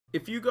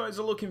If you guys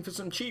are looking for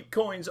some cheap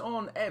coins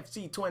on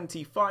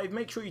FC25,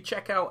 make sure you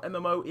check out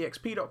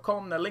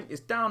MMOEXP.com. Their link is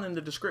down in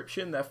the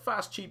description. They're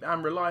fast, cheap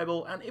and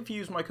reliable, and if you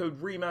use my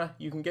code Rema,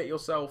 you can get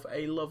yourself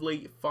a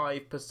lovely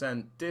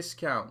 5%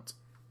 discount.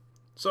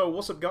 So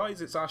what's up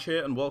guys, it's Ash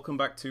here and welcome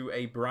back to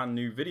a brand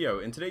new video.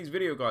 In today's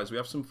video guys, we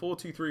have some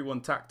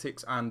 4-2-3-1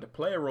 tactics and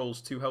player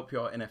roles to help you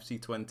out in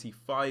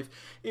FC25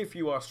 if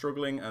you are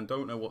struggling and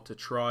don't know what to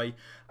try.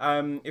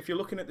 If you're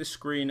looking at this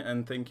screen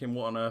and thinking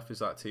what on earth is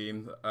that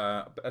team,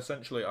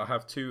 essentially I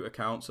have two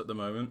accounts at the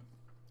moment.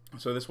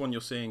 So this one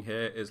you're seeing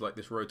here is like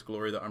this Road to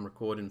Glory that I'm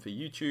recording for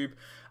YouTube,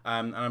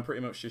 and I'm pretty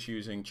much just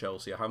using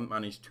Chelsea. I haven't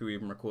managed to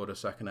even record a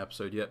second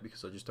episode yet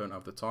because I just don't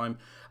have the time.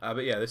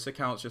 But yeah, this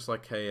account's just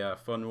like a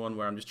fun one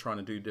where I'm just trying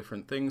to do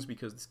different things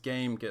because this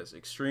game gets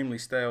extremely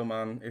stale,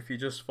 man. If you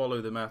just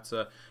follow the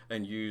meta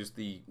and use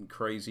the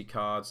crazy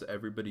cards that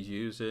everybody's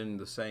using,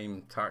 the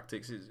same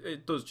tactics,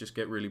 it does just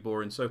get really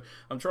boring. So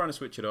I'm trying to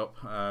switch it up.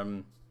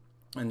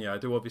 And yeah, I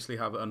do obviously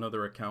have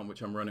another account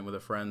which I'm running with a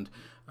friend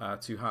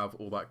to have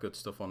all that good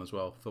stuff on as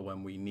well for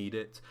when we need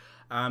it.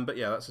 But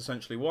yeah, that's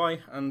essentially why.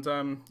 And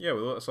yeah,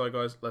 with that aside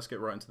guys, let's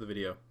get right into the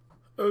video.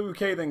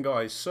 Okay then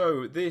guys,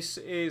 so this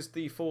is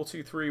the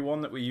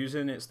 4-2-3-1 that we're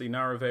using. It's the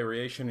narrow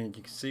variation, and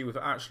you can see we've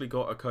actually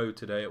got a code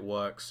today at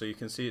work. So you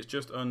can see it's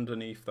just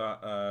underneath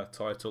that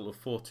title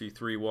of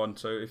 4-2-3-1.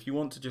 So if you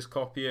want to just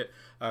copy it,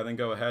 then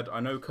go ahead.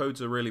 I know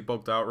codes are really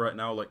bugged out right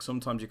now, like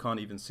sometimes you can't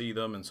even see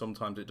them and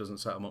sometimes it doesn't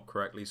set them up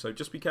correctly. So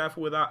just be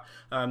careful with that.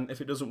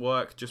 If it doesn't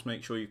work, just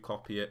make sure you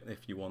copy it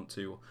if you want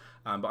to.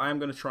 But I am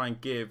going to try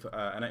and give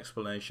an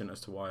explanation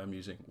as to why I'm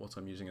using what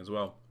I'm using as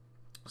well.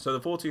 So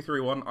the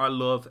 4-2-3-1 I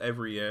love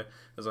every year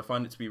as I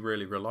find it to be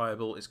really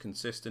reliable. It's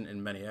consistent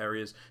in many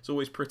areas. It's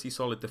always pretty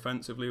solid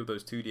defensively with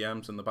those 2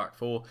 DMs and the back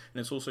 4,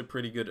 and it's also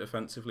pretty good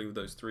offensively with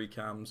those 3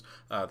 cams,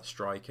 the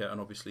striker,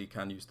 and obviously you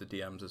can use the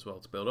DMs as well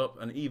to build up,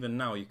 and even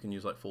now you can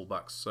use like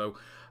fullbacks. So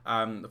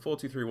the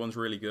 4-2-3-1 is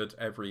really good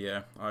every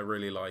year. I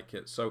really like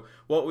it. So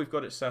what we've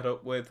got it set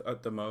up with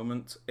at the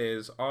moment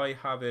is I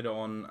have it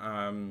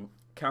on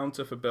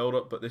counter for build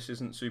up, but this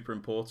isn't super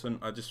important.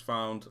 I just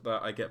found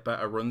that I get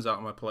better runs out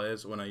of my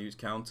players when I use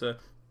counter,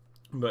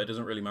 but it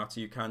doesn't really matter.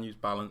 You can use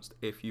balanced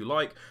if you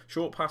like.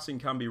 Short passing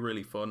can be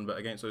really fun, but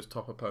against those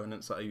top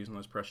opponents that are using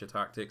those pressure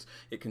tactics,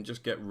 it can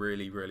just get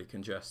really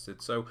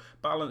congested. So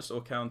balanced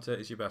or counter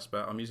is your best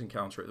bet. I'm using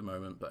counter at the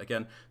moment, but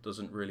again,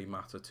 doesn't really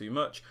matter too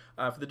much.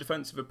 For the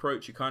defensive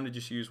approach, you kind of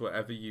just use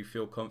whatever you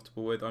feel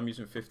comfortable with. I'm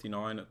using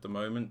 59 at the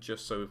moment,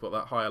 just so we've got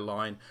that higher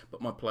line, but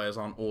my players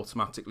aren't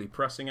automatically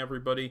pressing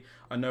everybody.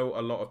 I know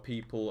a lot of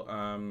people,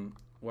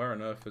 where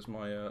on earth is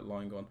my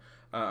line gone?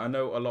 I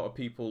know a lot of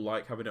people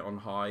like having it on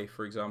high,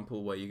 for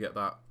example, where you get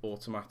that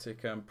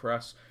automatic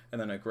press, and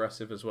then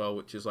aggressive as well,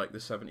 which is like the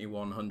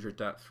 7100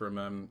 depth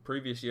from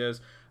previous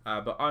years.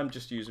 But I'm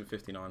just using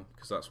 59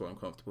 because that's what I'm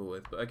comfortable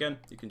with. But again,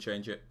 you can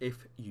change it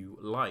if you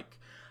like.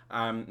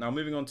 Now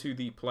moving on to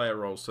the player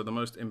roles, so the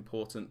most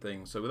important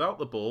thing. So without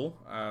the ball,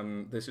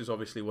 this is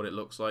obviously what it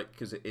looks like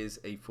because it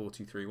is a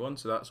 4-2-3-1,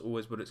 so that's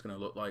always what it's going to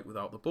look like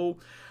without the ball.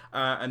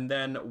 And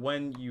then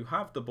when you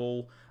have the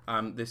ball,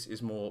 this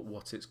is more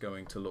what it's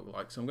going to look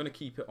like. So I'm going to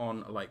keep it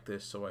on like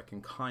this so I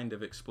can kind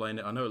of explain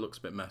it. I know it looks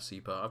a bit messy,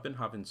 but I've been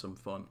having some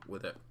fun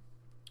with it.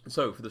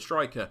 So for the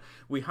striker,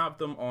 we have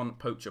them on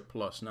Poacher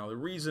Plus. Now the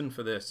reason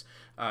for this,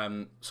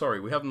 sorry,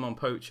 we have them on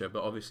Poacher,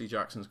 but obviously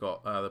Jackson's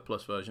got the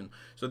Plus version.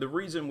 So the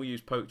reason we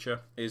use Poacher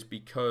is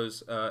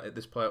because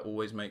this player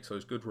always makes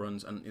those good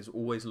runs and is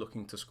always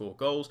looking to score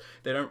goals.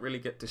 They don't really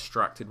get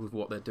distracted with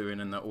what they're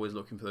doing, and they're always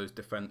looking for those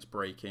defense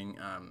breaking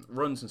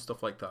runs and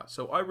stuff like that.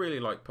 So I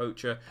really like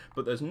Poacher,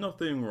 but there's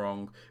nothing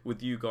wrong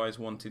with you guys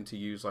wanting to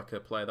use like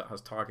a player that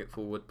has target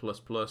forward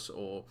plus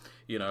or,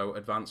 you know,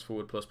 advanced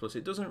forward plus.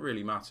 It doesn't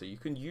really matter. You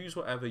can use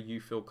whatever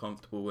you feel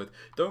comfortable with.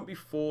 Don't be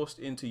forced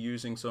into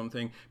using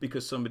something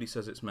because somebody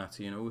says it's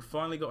meta. You know, we've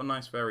finally got a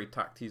nice varied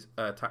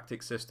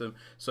tactics system.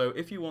 So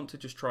if you want to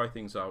just try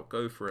things out,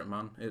 go for it,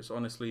 man. It's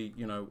honestly,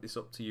 you know, it's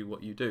up to you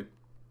what you do.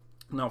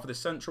 Now for the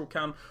central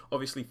cam,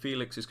 obviously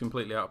Felix is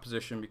completely out of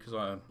position because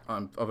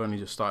I've only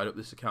just started up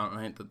this account and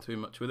I ain't done too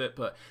much with it,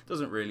 but it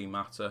doesn't really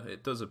matter.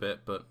 It does a bit,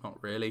 but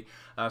not really.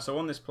 So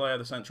on this player,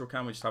 the central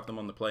cam, we just have them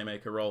on the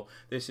playmaker role.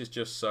 This is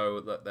just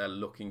so that they're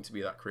looking to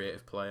be that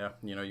creative player.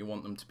 You know, you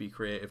want them to be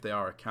creative. They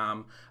are a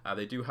cam.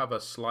 They do have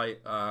a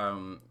slight,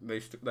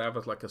 they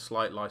have like a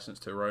slight license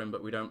to roam,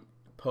 but we don't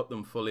put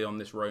them fully on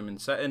this roaming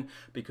setting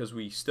because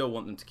we still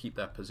want them to keep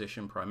their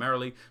position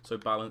primarily. So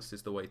balanced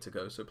is the way to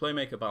go. So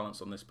playmaker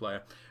balance on this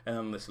player, and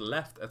on this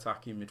left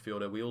attacking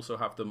midfielder, we also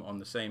have them on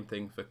the same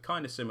thing for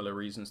kind of similar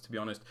reasons, to be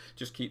honest.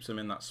 Just keeps them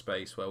in that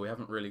space where we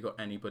haven't really got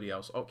anybody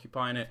else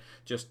occupying it.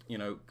 Just, you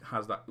know,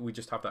 has that, we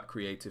just have that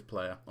creative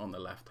player on the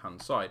left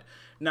hand side.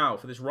 Now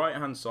for this right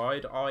hand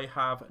side, I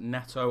have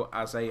Neto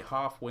as a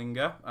half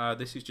winger.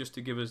 This is just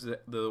to give us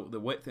the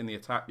width in the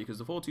attack because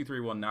the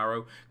 4-2-3-1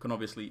 narrow can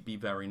obviously be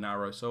very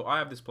narrow. So I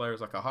have this player as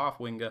like a half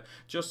winger,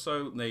 just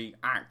so they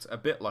act a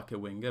bit like a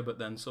winger, but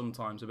then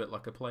sometimes a bit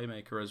like a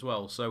playmaker as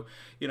well. So,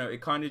 you know, it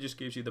kind of just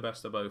gives you the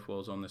best of both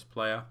worlds on this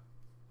player.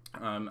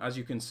 As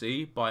you can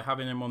see, by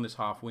having him on this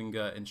half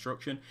winger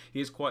instruction,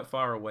 he is quite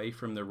far away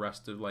from the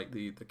rest of like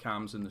the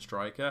cams and the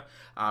striker,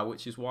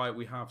 which is why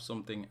we have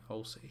something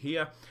else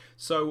here.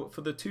 So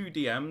for the two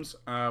DMs,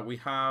 we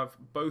have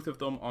both of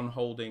them on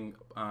holding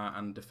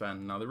and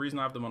defend. Now the reason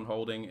I have them on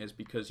holding is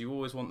because you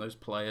always want those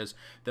players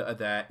that are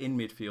there in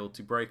midfield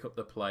to break up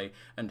the play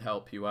and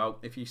help you out.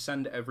 If you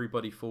send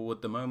everybody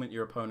forward, the moment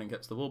your opponent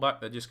gets the ball back,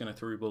 they're just going to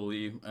through ball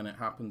you, and it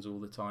happens all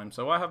the time.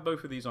 So I have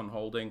both of these on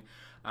holding.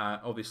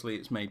 Obviously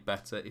it's made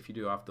better if you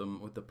do have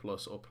them with the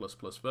plus or plus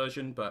plus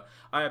version, but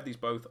I have these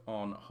both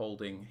on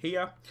holding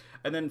here.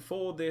 And then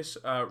for this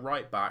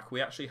right back,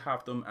 we actually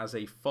have them as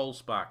a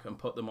false back and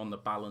put them on the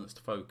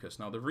balanced focus.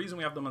 Now the reason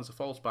we have them as a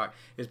false back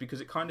is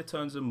because it kind of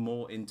turns them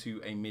more into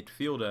a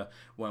midfielder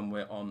when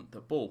we're on the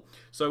ball.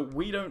 So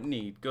we don't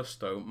need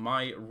Gusto,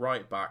 my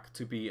right back,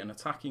 to be an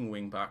attacking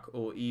wing back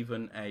or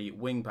even a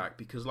wing back,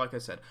 because like I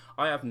said,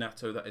 I have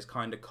Neto that is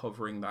kind of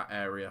covering that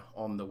area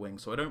on the wing,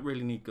 so I don't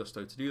really need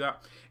Gusto to do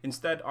that.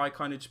 Instead, I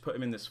kind of just put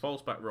him in this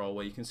false back role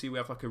where you can see we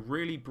have like a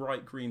really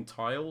bright green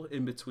tile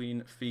in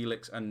between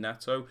Felix and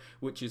Neto,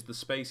 which is the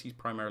space he's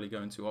primarily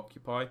going to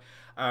occupy.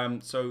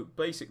 So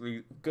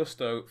basically,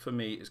 Gusto for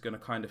me is going to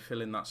kind of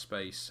fill in that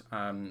space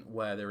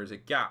where there is a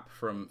gap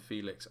from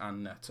Felix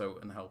and Neto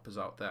and help us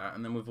out there.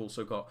 And then we've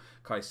also got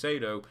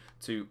Caicedo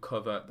to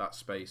cover that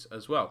space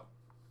as well.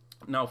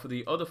 Now for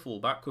the other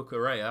fullback,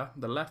 Cucurella,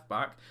 the left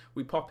back,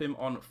 we pop him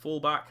on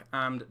fullback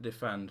and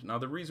defend. Now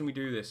the reason we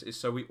do this is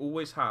so we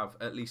always have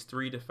at least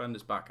 3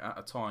 defenders back at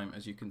a time,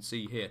 as you can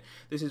see here.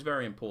 This is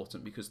very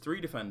important because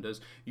 3 defenders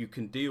you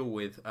can deal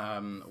with,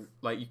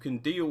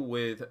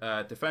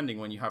 defending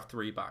when you have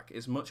 3 back.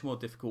 It's much more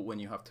difficult when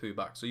you have 2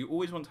 back. So you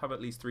always want to have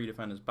at least 3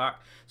 defenders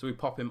back. So we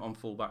pop him on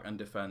fullback and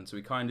defend. So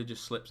he kind of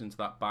just slips into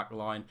that back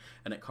line,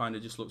 and it kind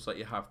of just looks like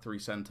you have 3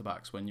 centre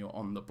backs when you're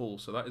on the ball.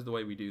 So that is the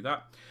way we do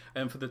that.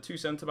 And for the 2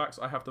 centre backs,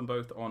 I have them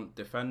both on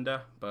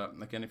defender, but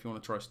again, if you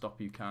want to try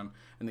stop, you can,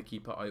 and the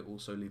keeper, I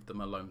also leave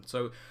them alone.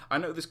 So I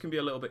know this can be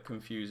a little bit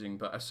confusing,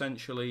 but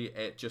essentially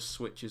it just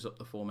switches up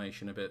the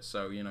formation a bit.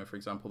 So, you know, for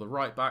example, the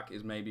right back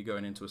is maybe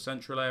going into a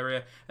central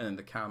area, and then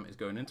the cam is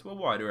going into a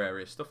wider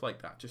area, stuff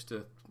like that, just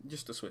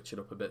to switch it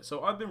up a bit.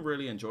 So I've been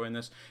really enjoying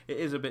this. It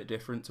is a bit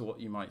different to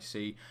what you might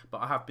see, but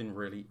I have been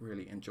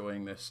really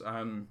enjoying this.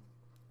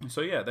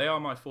 So yeah, they are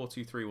my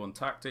 4-2-3-1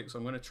 tactics.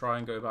 I'm going to try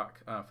and go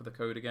back for the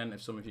code again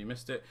if some of you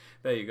missed it.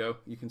 There you go.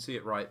 You can see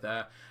it right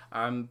there.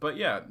 But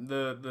yeah,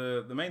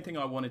 the main thing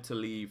I wanted to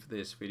leave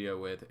this video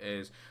with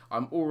is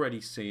I'm already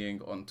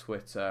seeing on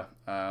Twitter,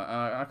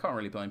 I can't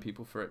really blame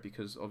people for it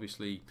because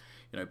obviously,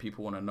 you know,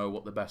 people want to know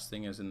what the best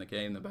thing is in the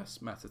game, the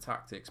best meta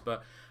tactics,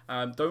 but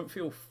don't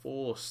feel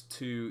forced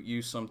to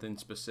use something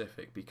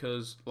specific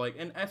because like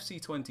in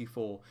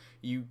FC24,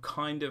 you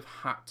kind of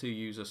had to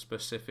use a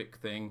specific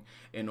thing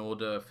in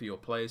order for your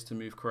players to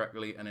move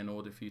correctly and in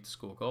order for you to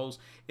score goals.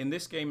 In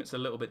this game, it's a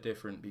little bit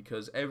different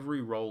because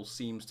every role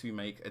seems to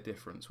make a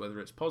difference, whether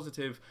it's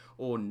positive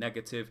or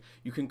negative.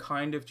 You can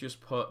kind of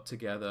just put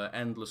together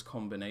endless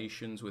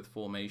combinations with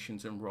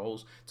formations and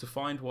roles to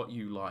find what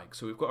you like.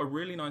 So we've got a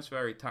really nice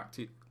varied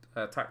tactic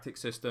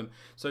system,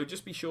 so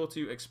just be sure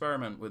to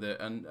experiment with it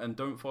and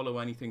don't follow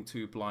anything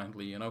too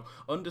blindly. You know,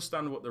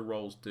 understand what the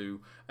roles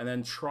do and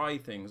then try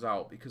things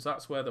out, because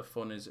that's where the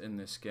fun is in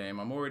this game.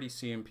 I'm already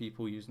seeing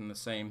people using the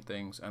same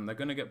things and they're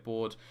going to get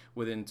bored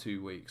within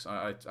 2 weeks.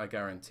 I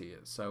guarantee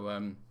it.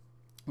 So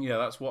yeah,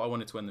 that's what I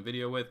wanted to end the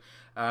video with.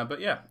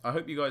 But yeah, I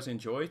hope you guys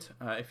enjoyed.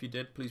 If you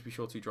did, please be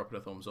sure to drop it a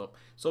thumbs up,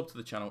 sub to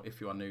the channel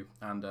if you are new,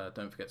 and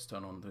don't forget to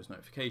turn on those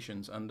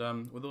notifications. And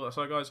with all that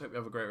said, guys, hope you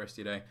have a great rest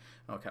of your day,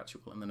 and I'll catch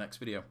you all in the next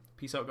video.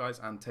 Peace out, guys,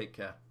 and take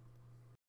care.